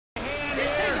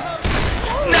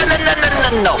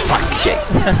No, fuck shit.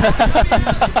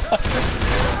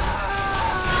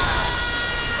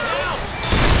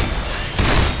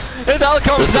 It all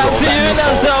comes down to you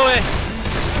now, Zoe.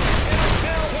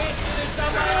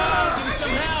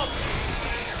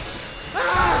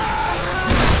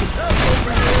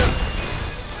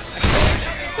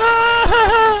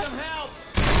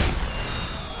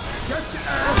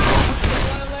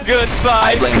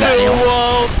 Goodbye, cruel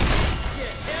world.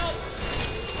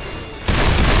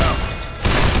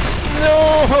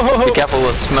 No. Be careful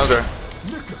with Smoker.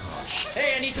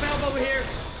 Hey, I need some help over here.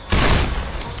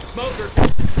 Smoker.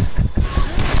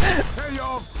 Hey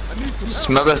y'all, I need some help.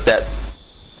 Smoker's dead.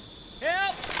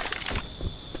 Help!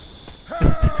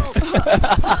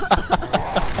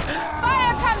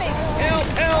 Fire coming! Help!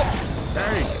 Help!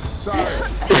 Hey, sorry.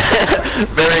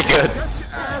 Very good. Get your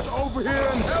ass over here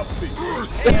and help me.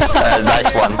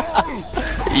 Nice one.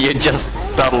 You just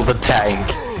startled the tank.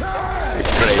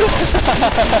 Great.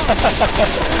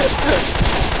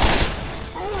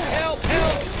 Help!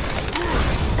 Help!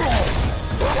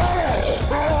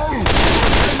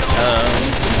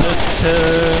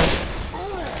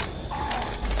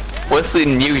 What's the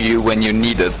new you when you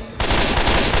need it?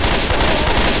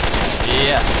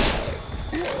 Yeah.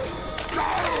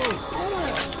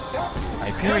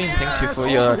 Hyperion, thank you for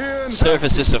your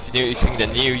services of using the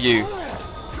new you.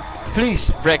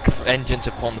 Please wreak vengeance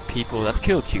upon the people that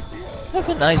killed you. Have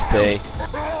a nice day.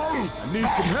 I need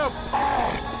some help.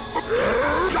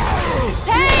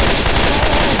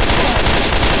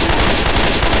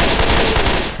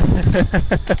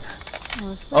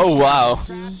 Oh wow.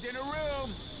 In a room.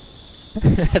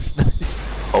 That's nice.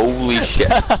 Holy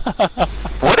shit.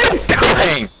 What are you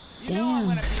doing? Damn.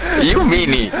 You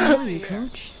meanie. Tell you,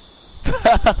 Coach.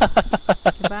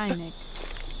 Goodbye, Nick.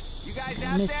 You guys I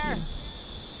out miss there? you.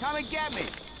 Come and get me.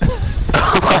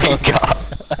 Oh my god.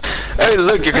 Hey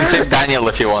look, you can save Daniel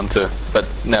if you want to, but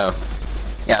no.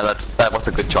 Yeah, that was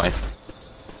a good choice.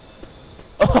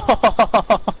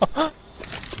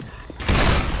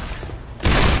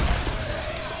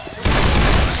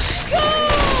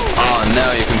 Oh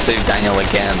no, you can save Daniel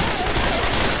again.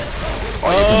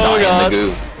 Or you can die in the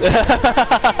goo.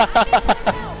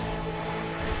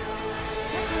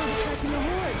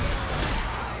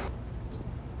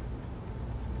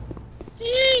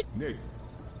 Nick,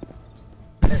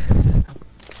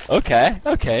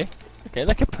 Okay,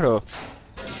 like a pro.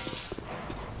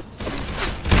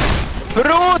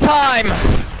 Pro time!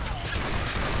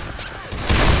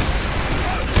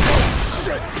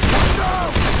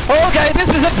 Okay, this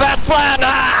is a bad plan!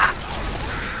 Ah!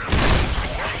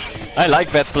 I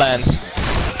like bad plans.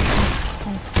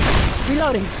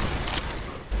 Reloading.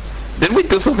 Didn't we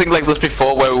do something like this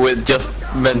before where we were just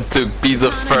meant to be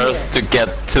the first to get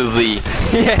to the...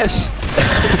 Yes!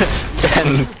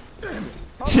 and...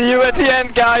 See you at the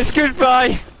end, guys.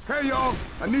 Goodbye! hey y'all,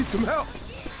 I need some help.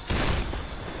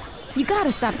 You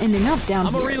gotta stop ending up down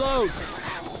I'm here. a reload.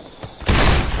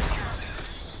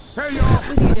 Hey y'all,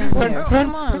 With you down there.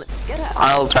 Come on, let's get up.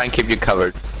 I'll try and keep you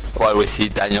covered while we see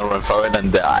Daniel run forward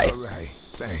and die. alright,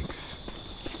 thanks.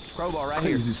 Crowbar right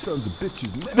here. Crazy sons of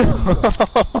bitches messing me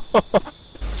up.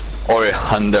 Or a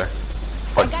hunter.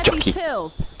 Or I got jockey. these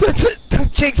pills. Don't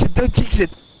jinx it, don't jinx it!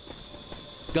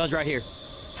 Guns right here.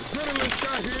 Adrenaline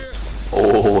shot here.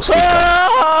 Oh, sweet God.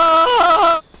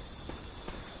 Ah!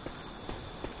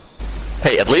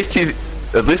 Hey, at least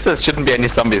there shouldn't be any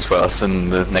zombies for us in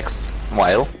the next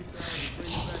while.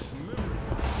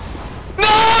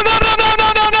 No, no, no, no,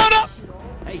 no, no, no, no!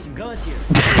 Hey, some guns here.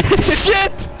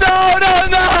 Shit! No, no,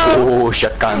 no! Oh,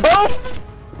 shotgun. Oh!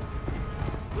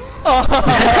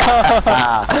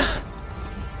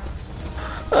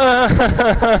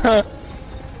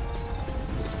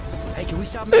 Hey, can we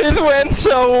stop? It went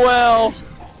so well!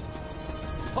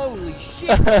 Holy shit!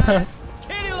 Guys.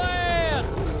 Kittyland!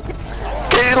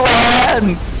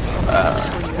 Dylan!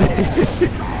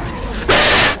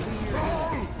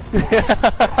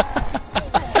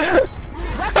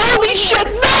 Holy shit,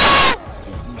 no!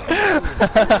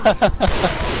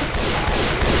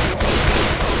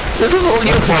 This is all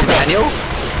you for, Daniel.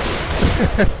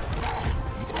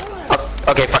 Oh,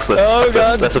 okay, fuck this. Oh, Fuck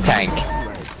God. This. That's a tank.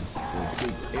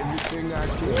 Everything I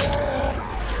can.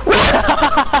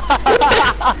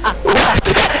 What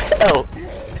the hell?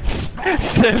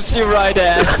 Stabs you right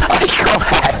ass. I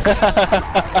collapsed.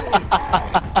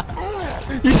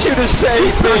 You should have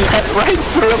saved me. Right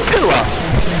through a pillar.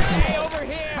 Hey, over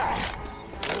here!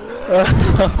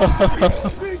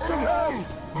 Need some help.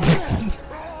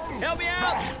 Help me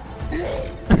out!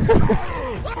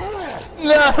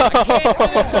 No! Can't do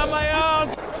this on my own!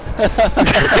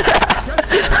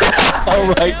 Oh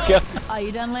my god. Are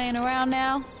you done laying around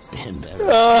now? I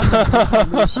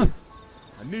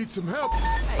need some help.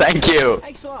 Thank you.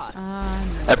 Thanks a lot.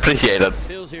 No. Appreciate it.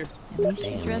 Bill's here. At least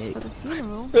you dressed for the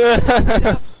funeral.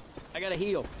 I gotta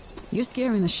heal. You're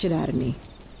scaring the shit out of me.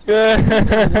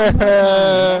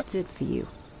 That's it for you.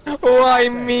 Why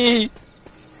me?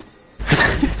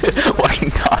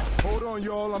 Why not? Hold on,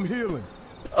 y'all. I'm healing.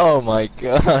 Oh my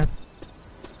god.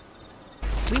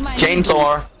 We might need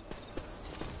Chainsaw.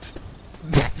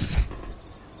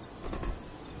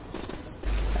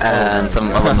 And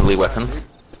some other melee weapons.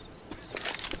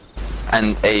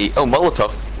 And a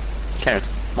Molotov. Carrots.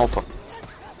 Molotov.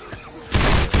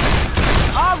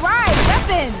 All right,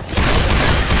 weapons.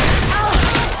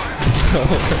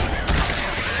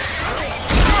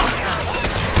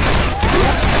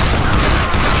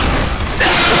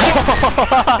 We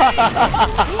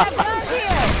have guns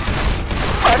here.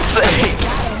 Fuck's sake!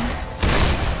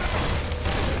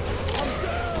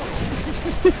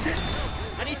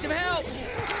 I need some help.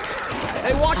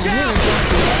 Hey, watch out!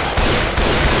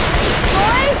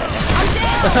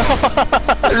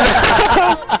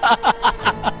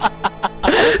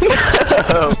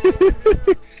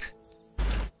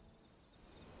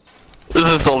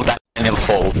 This is all Daniel's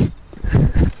fault. No,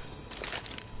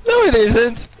 it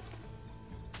isn't.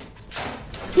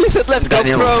 You said let's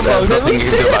Daniel, go there's promo. nothing you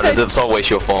can do about it. It's always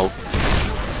your fault.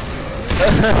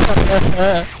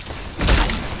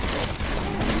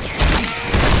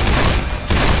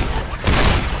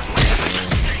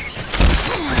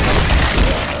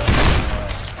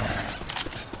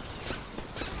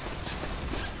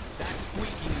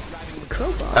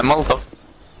 A Molotov.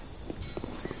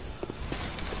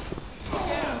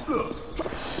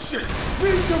 Shit.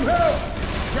 Need some help.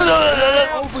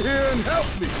 Over here and help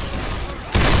me.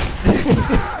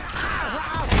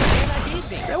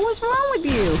 So what's wrong with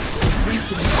you?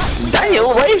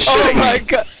 Daniel, why are you Oh shooting my me?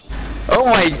 god. Oh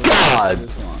my god!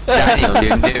 Daniel,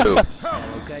 you knew.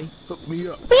 Okay. Hook me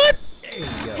up. What? There you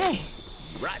go. Hey,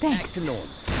 Right back thanks. to normal.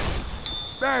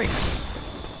 Thanks.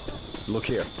 Look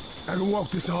here. I can walk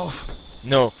this off.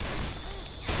 No.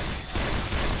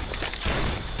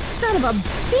 son of a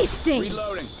bee sting.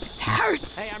 Reloading. This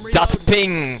hurts. Hey, I'm reloading. That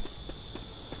ping.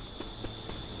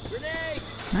 Grenade!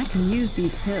 I can use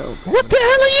these pills. What the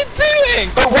hell are you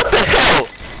doing? Oh, what the hell?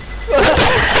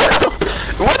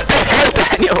 What the hell,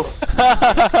 Daniel?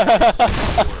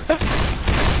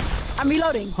 I'm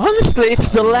reloading. Honestly, it's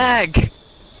the lag.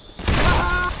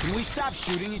 Can we stop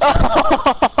shooting each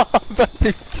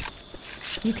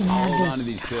You can Hold on have to this.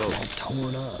 these pills.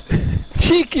 Torn up.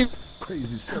 Cheeky.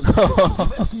 Crazy son of a bitch.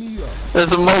 Mess me up.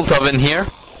 There's a Molotov in here.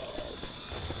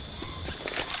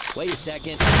 Wait a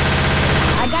second.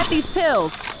 I got these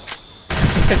pills.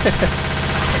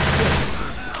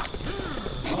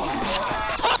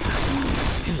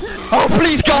 Oh,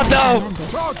 please, God, no!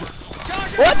 Roger.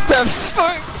 What the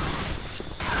fuck?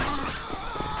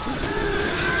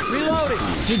 Reloading!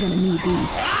 You're gonna need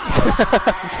these.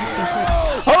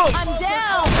 Oh! I'm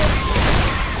down.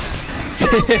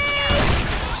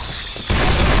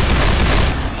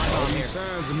 All these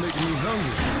signs are making me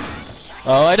hungry.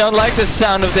 Oh, I don't like the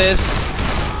sound of this.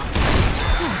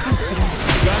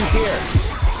 Guns here.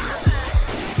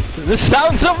 The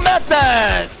sounds of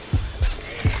madness!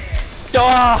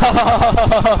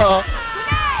 Oh!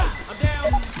 I'm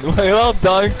down! Well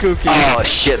done, Cookie. Oh,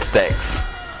 shit sticks.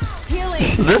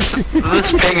 Healing. This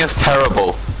ping is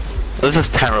terrible. This is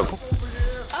terrible.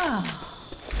 Help!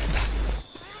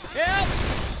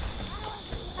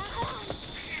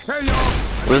 Hey, y'all.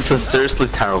 This is seriously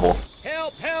terrible.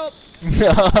 Help! Help!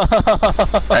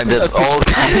 And it's all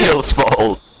Daniel's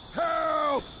fault.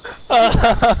 Help.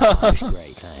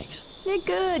 Great, thanks. You're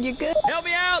good. You're good. Help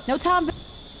me out! No time.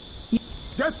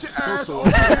 Get your ass over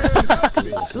here and help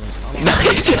me. No,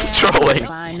 he's just trolling.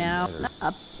 Fine now.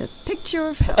 Up the picture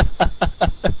of health.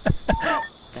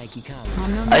 Thank you kindly. Oh,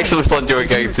 no, I actually thought you were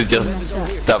going to just Messed up.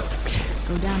 stop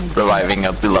Go down and reviving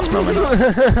at the last moment.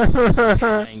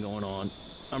 Ain't going on.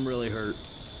 I'm really hurt.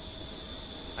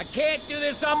 I can't do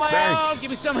this on my Thanks. own!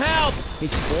 Give me some help! Hey, I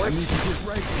sport. need to get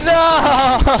right. No!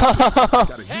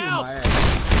 Gotta heal Help. my ass.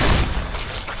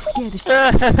 scare the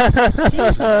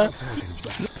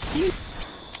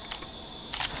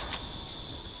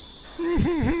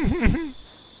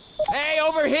Hey,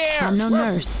 over here! I'm no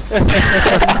nurse.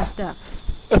 Messed up.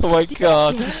 Oh my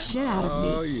god. Scared the shit out of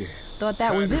Oh, me. yeah. Thought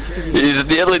that was it for you. He's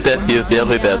nearly dead, he's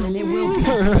nearly Down dead. and it will be.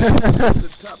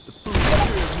 The top the food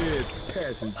pyramid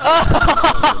passing.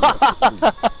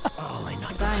 Oh, I know.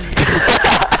 Bye.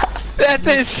 That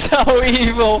is so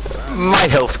evil. My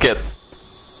health kit.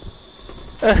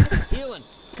 Healing.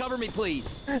 Cover Cover me, please.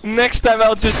 Next time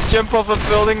I'll just jump off a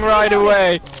building right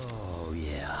away. Oh,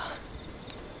 yeah.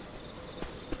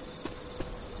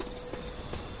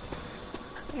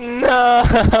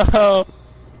 No!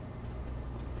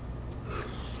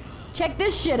 Check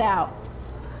this shit out.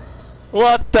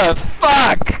 What the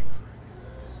fuck?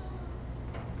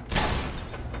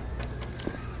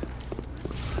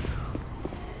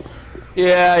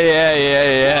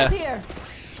 Yeah. Who's here?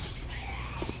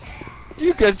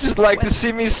 You guys just like to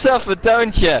see me suffer,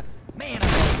 don't ya? Man, I'm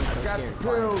always so Got scared.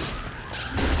 pills.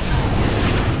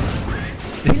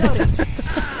 Reloading.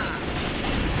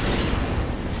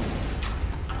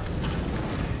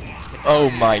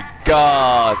 Oh my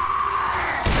god.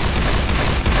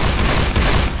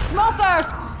 Smoker!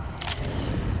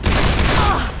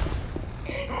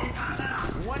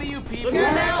 What are you people? You know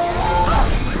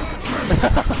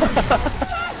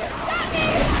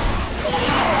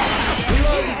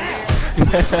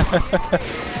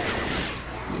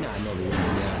I know the way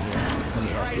down here. Let me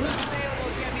help you.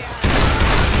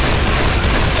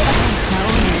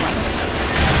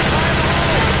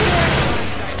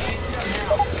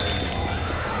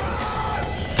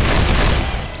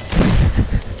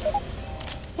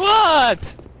 What?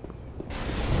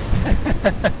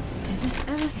 Did this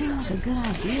ever seem like a good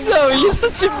idea? No, you're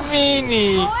such a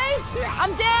meanie. Boys,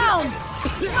 I'm down!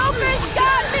 Smoker's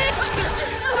got me!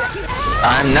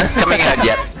 I'm not coming out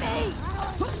yet.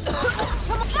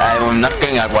 I'm not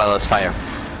going out while there's fire.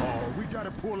 Oh, we gotta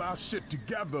pull our shit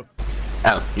together.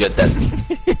 Oh, you're dead.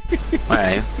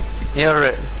 Alright.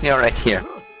 You're right here.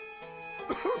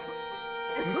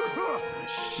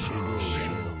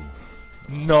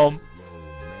 Nom.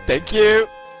 Thank you.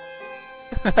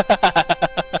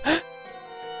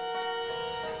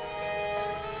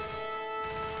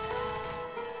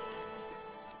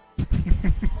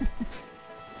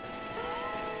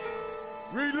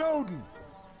 Reloading.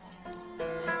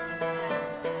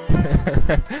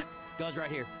 Guns right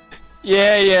here.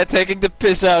 Yeah, taking the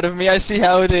piss out of me. I see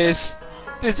how it is.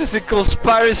 This is a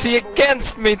conspiracy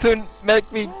against me to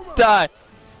make me die.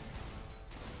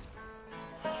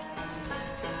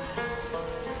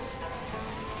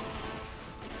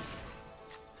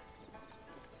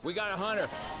 We got a hunter.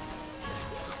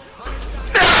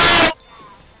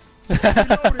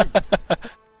 Reloading.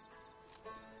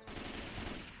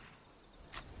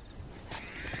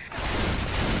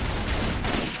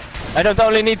 I don't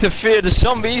only need to fear the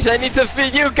zombies, I need to fear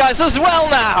you guys as well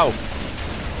now!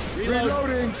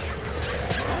 Reloading.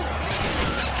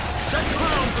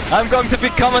 I'm going to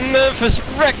become a nervous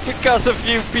wreck because of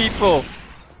you people!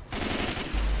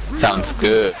 Sounds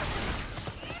good.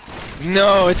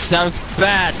 No, it sounds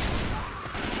bad!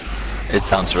 It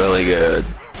sounds really good.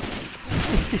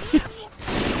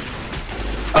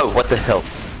 Oh, what the hell?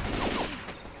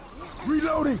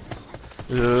 Reloading.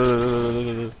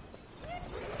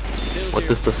 What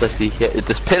does this I see here? It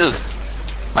is pills!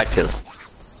 My pills.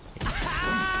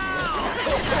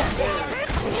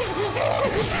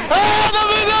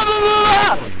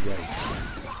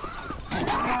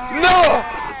 No!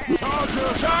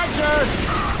 Charger.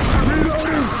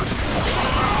 Reloading.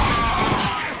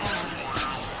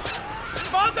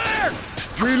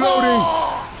 Reloading.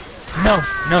 No.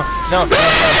 Oh,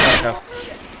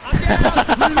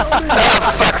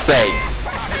 fuck's sake!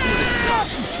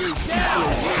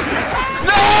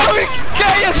 No!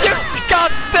 Gaius, you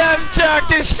goddamn jerk!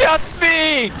 You shot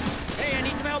me! Hey, I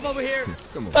need some help over here.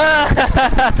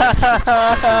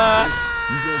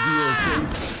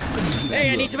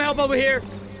 Hey, I need some help over here.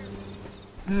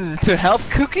 To help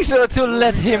Cookies or to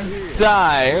let him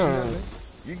die?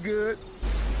 You good?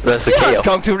 Where's the You're kill? not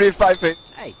going to revive me.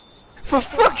 Hey. For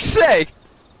fuck's sake!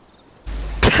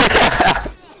 I'm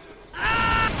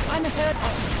hurt.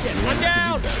 I'm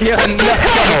down. You're not going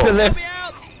to live. Help me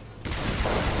out.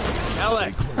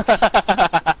 Alex.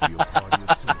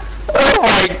 Oh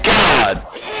my god!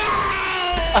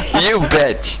 You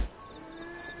bitch!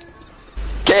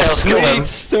 Chaos, kill him!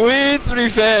 Sweet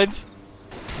revenge!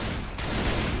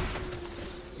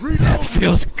 That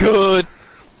feels good!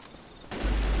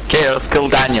 Chaos, kill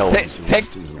Daniel!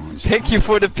 Thank you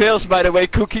for the pills, by the way,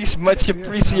 Cookies, much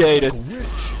appreciated.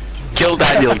 Kill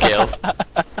Daniel, Chaos!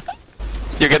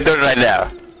 You can do it right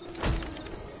now.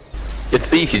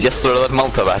 It's easy, just throw that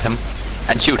Molotov at him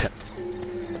and shoot him.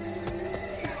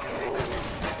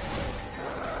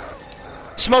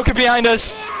 Smoker behind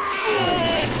us!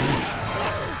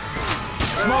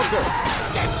 Smoker.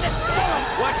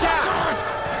 Watch out.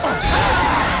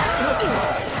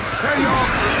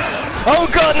 Oh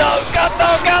god, no! God,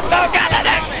 no! God, no! God, no!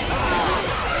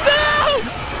 No!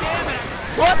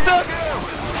 What the?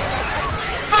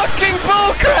 Fucking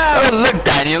bullcrap! Oh look,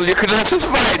 Daniel, you could have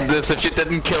survived this if you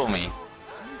didn't kill me.